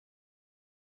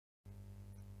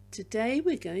Today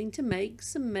we're going to make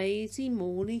some Maisie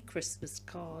Morley Christmas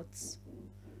cards.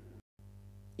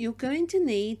 You're going to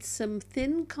need some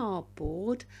thin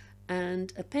cardboard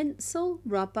and a pencil,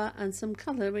 rubber and some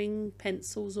colouring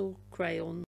pencils or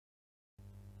crayons.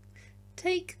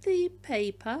 Take the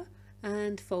paper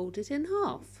and fold it in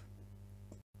half.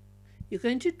 You're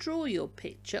going to draw your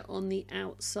picture on the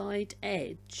outside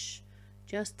edge,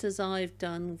 just as I've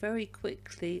done very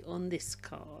quickly on this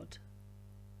card.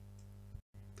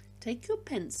 Take your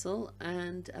pencil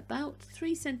and about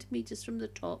 3 centimetres from the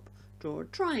top draw a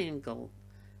triangle.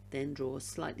 Then draw a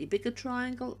slightly bigger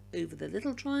triangle over the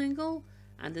little triangle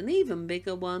and an even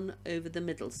bigger one over the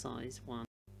middle size one.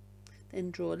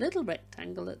 Then draw a little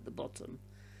rectangle at the bottom.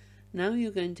 Now you're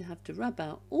going to have to rub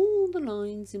out all the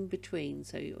lines in between,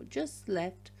 so you're just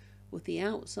left with the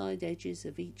outside edges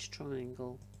of each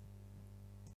triangle.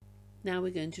 Now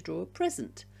we're going to draw a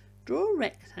present. Draw a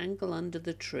rectangle under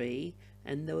the tree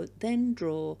and then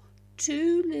draw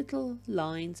 2 little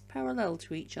lines parallel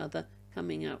to each other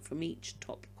coming out from each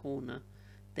top corner.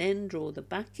 Then draw the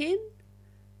back in,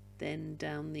 then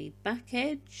down the back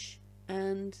edge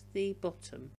and the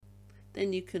bottom.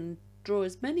 Then you can draw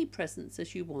as many presents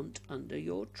as you want under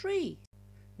your tree.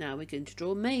 Now we're going to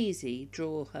draw Maisie.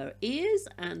 Draw her ears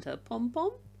and her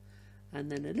pom-pom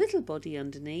and then a little body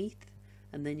underneath,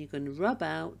 and then you're going to rub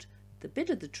out the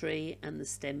bit of the tree and the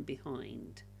stem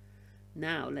behind.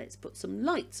 Now let's put some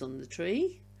lights on the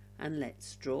tree and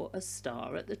let's draw a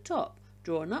star at the top.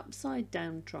 Draw an upside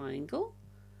down triangle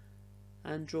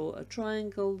and draw a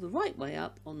triangle the right way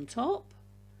up on top,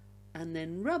 and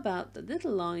then rub out the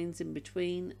little lines in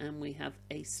between and we have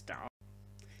a star.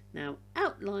 Now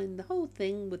outline the whole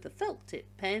thing with a felt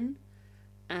tip pen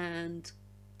and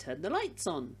turn the lights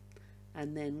on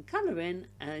and then colour in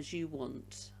as you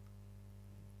want.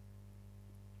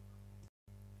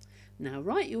 Now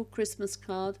write your Christmas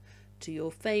card to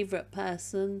your favourite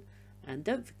person and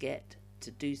don't forget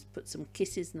to put some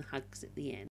kisses and hugs at the end.